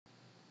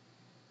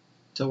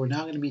So we're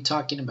now going to be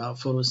talking about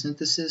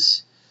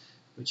photosynthesis,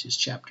 which is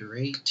chapter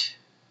 8.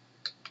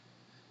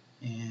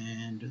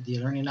 And the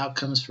learning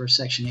outcomes for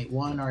section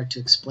 8.1 are to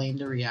explain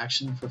the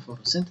reaction for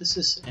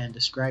photosynthesis and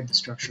describe the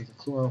structure of the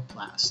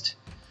chloroplast,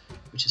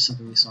 which is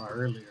something we saw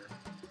earlier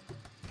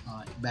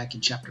back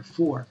in chapter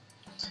 4.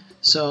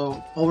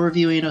 So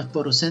overviewing of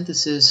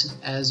photosynthesis,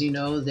 as you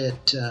know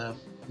that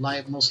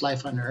most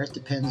life on Earth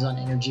depends on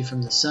energy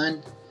from the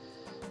sun,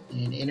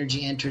 and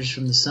energy enters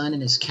from the sun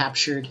and is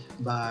captured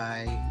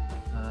by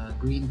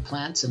green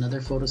plants and other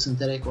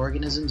photosynthetic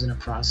organisms in a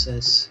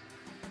process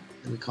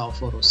that we call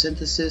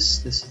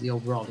photosynthesis. This is the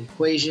overall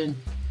equation.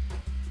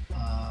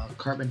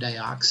 Carbon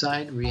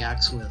dioxide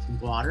reacts with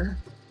water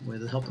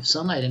with the help of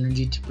sunlight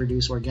energy to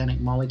produce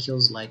organic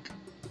molecules like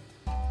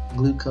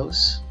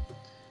glucose.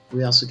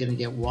 We're also going to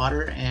get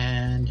water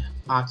and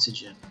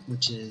oxygen,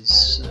 which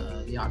is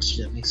the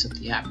oxygen that makes up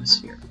the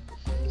atmosphere.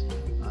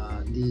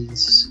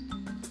 These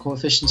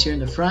coefficients here in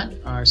the front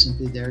are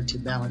simply there to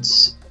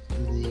balance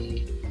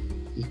the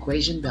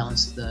equation,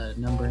 balance the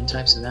number and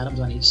types of atoms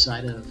on each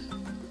side of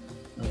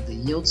the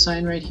yield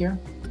sign right here.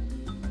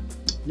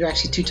 There are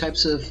actually two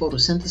types of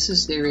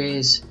photosynthesis. There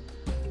is,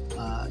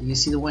 you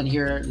see the one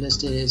here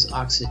listed as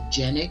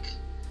oxygenic,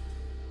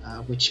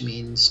 which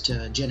means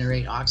to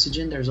generate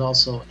oxygen. There's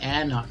also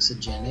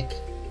anoxygenic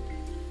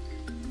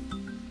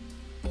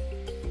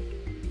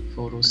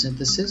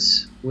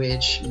photosynthesis,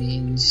 which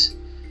means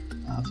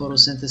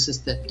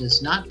photosynthesis that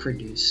does not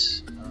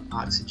produce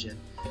oxygen.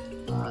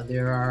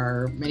 There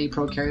are many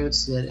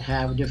prokaryotes that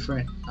have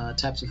different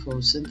types of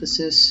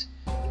photosynthesis,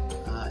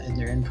 and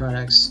their end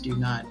products do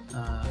not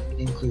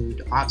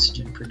include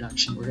oxygen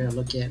production. We're going to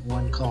look at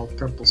one called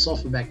purple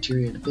sulfur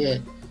bacteria in a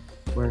bit,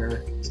 where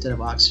instead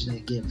of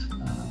oxygen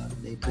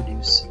they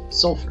produce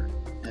sulfur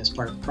as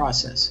part of the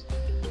process.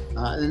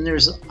 Then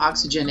there's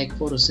oxygenic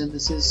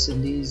photosynthesis,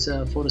 and these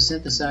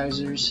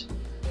photosynthesizers,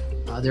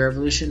 their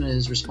evolution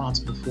is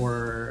responsible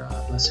for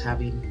us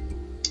having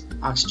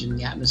oxygen in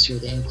the atmosphere.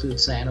 They include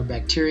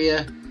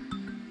cyanobacteria,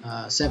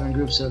 7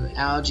 groups of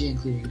algae,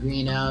 including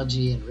green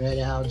algae and red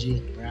algae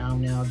and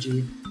brown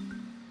algae,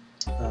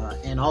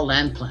 and all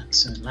land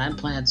plants. And land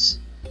plants,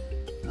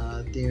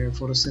 their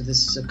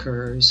photosynthesis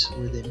occurs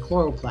within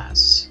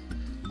chloroplasts.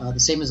 The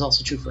same is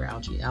also true for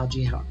algae.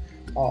 Algae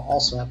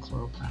also have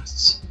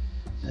chloroplasts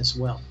as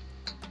well.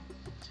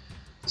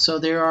 So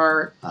there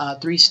are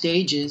 3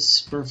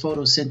 stages for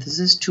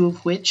photosynthesis, 2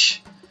 of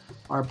which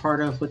are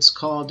part of what's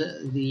called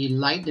the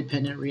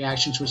light-dependent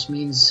reactions, which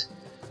means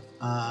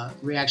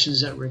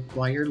reactions that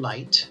require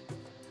light.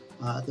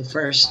 The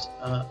first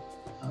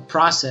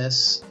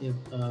process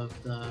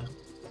of the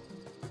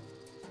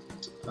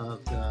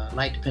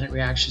light-dependent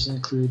reactions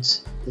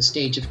includes the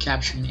stage of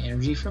capturing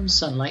energy from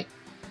sunlight,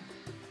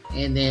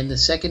 and then the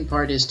second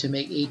part is to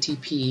make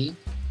ATP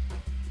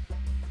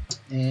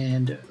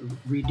and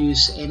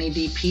reduce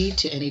NADP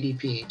to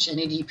NADPH.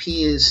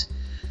 NADP is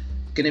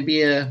going to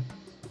be a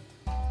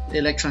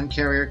electron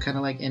carrier, kind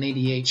of like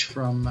NADH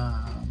from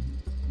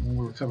when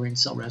we're covering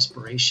cell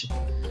respiration.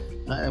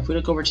 If we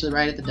look over to the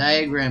right at the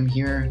diagram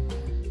here,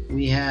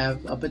 we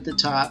have up at the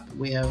top,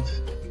 we have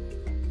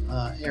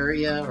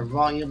area or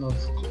volume of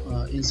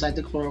inside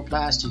the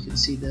chloroplast. You can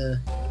see the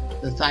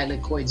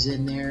thylakoids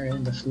in there,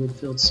 and the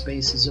fluid-filled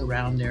spaces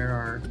around there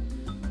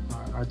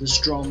are the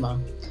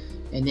stroma.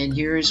 And then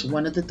here's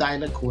one of the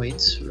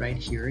thylakoids right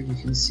here. You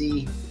can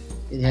see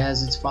it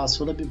has its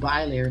phospholipid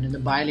bilayer, and in the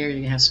bilayer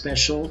you have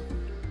special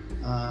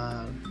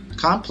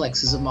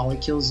complexes of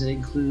molecules that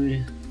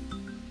include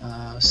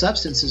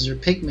substances or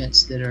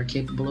pigments that are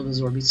capable of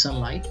absorbing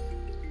sunlight,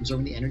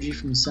 absorbing the energy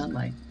from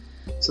sunlight.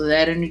 So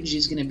that energy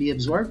is going to be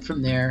absorbed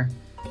from there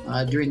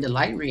during the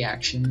light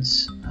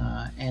reactions,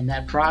 and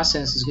that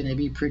process is going to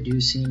be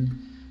producing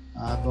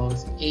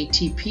both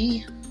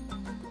ATP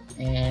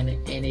and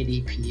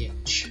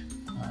NADPH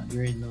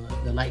during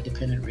the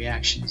light-dependent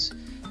reactions.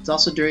 It's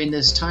also during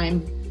this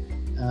time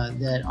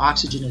that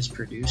oxygen is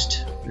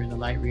produced during the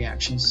light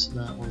reactions,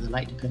 or the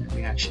light-dependent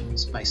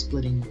reactions, by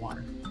splitting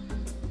water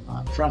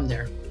from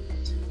there.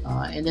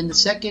 And then the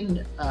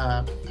second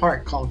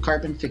part, called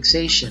carbon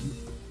fixation,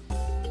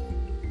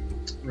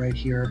 right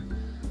here,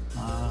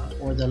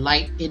 or the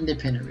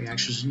light-independent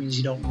reactions, means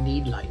you don't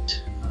need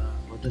light,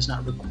 or does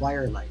not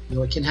require light.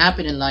 Though it can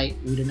happen in light,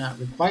 we do not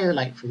require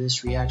light for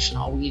this reaction.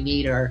 All we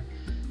need are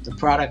the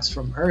products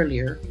from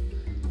earlier,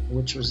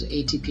 which was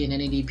ATP and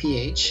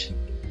NADPH.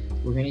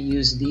 We're going to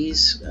use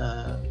these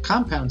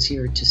compounds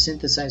here to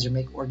synthesize or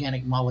make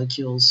organic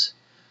molecules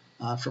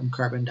from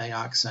carbon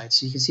dioxide.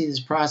 So you can see this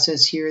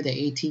process here. The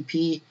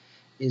ATP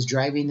is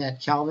driving that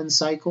Calvin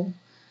cycle.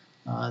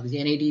 The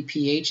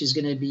NADPH is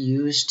going to be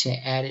used to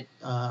add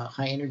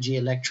high energy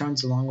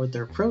electrons along with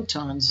their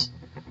protons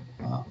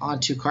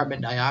onto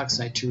carbon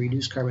dioxide to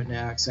reduce carbon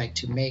dioxide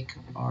to make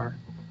our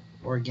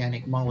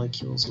organic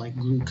molecules like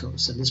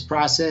glucose. And this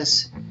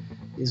process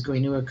is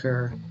going to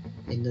occur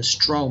in the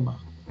stroma.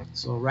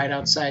 So right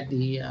outside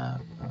the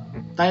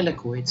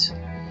thylakoids,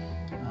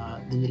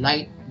 the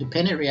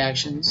light-dependent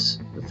reactions,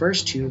 the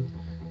first two,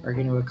 are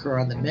going to occur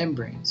on the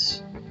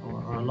membranes,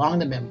 or along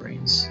the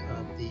membranes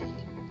of the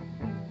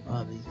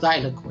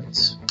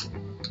thylakoids.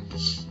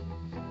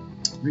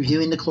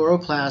 Reviewing the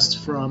chloroplast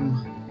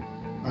from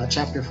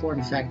chapter 4.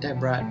 In fact, I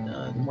brought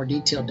a more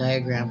detailed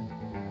diagram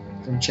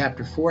from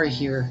chapter 4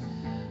 here.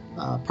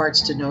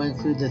 Parts to know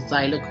include the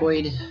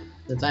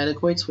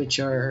thylakoids, which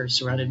are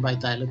surrounded by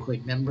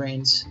thylakoid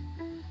membranes.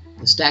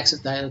 The stacks of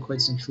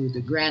thylakoids include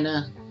the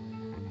grana,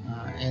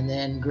 and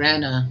then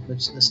grana,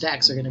 which the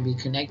stacks are going to be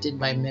connected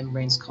by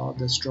membranes called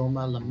the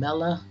stroma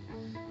lamella,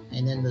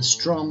 and then the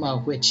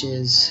stroma, which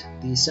is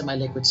the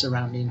semi-liquid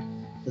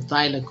surrounding the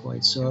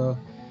thylakoid. So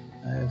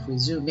if we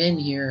zoom in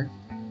here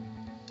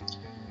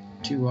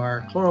to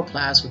our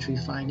chloroplast, which we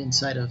find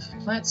inside of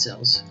plant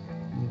cells,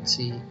 you can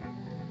see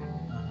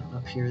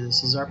up here,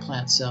 this is our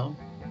plant cell,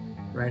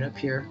 right up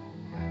here,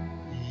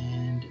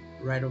 and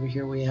right over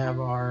here we have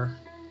our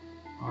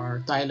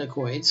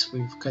thylakoids.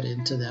 We've cut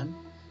into them,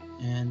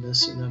 and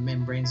this are the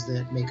membranes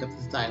that make up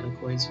the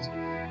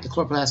thylakoids. The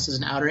chloroplast is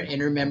an outer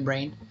inner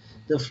membrane.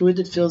 The fluid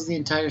that fills the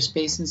entire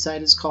space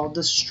inside is called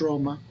the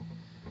stroma.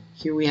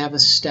 Here we have a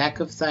stack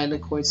of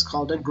thylakoids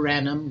called a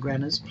granum.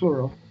 Grana is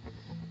plural.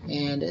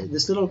 And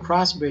this little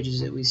cross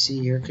bridges that we see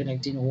here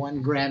connecting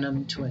one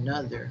granum to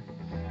another,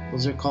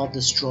 those are called the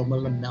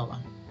stroma lamella.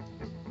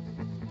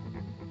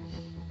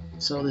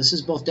 So this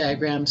is both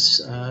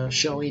diagrams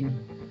showing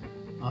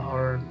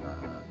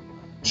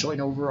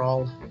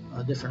overall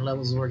different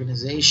levels of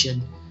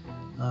organization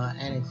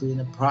and including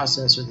the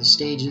process or the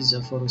stages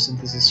of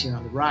photosynthesis here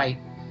on the right,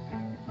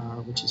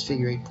 which is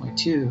figure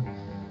 8.2.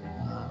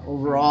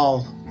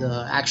 Overall,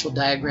 the actual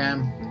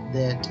diagram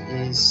that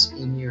is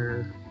in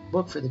your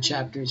book for the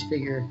chapter is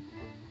figure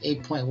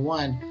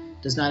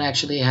 8.1. Does not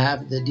actually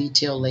have the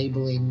detail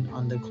labeling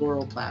on the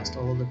chloroplast,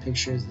 although the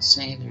picture is the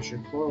same. There's your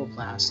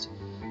chloroplast.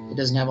 It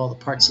doesn't have all the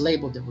parts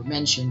labeled that were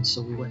mentioned,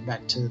 so we went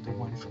back to the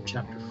one from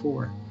chapter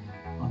 4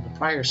 on the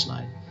prior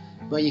slide.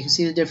 But you can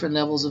see the different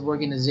levels of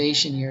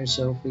organization here.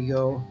 So if we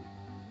go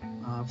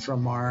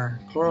from our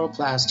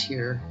chloroplast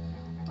here,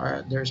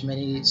 there's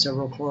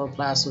several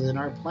chloroplasts within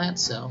our plant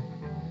cell,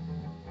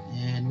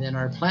 and then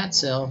our plant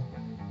cell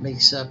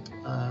makes up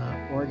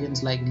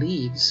organs like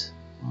leaves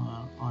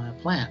on a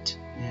plant,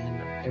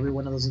 and every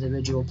one of those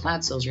individual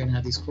plant cells are going to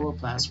have these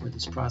chloroplasts where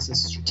these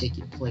processes are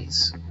taking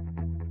place.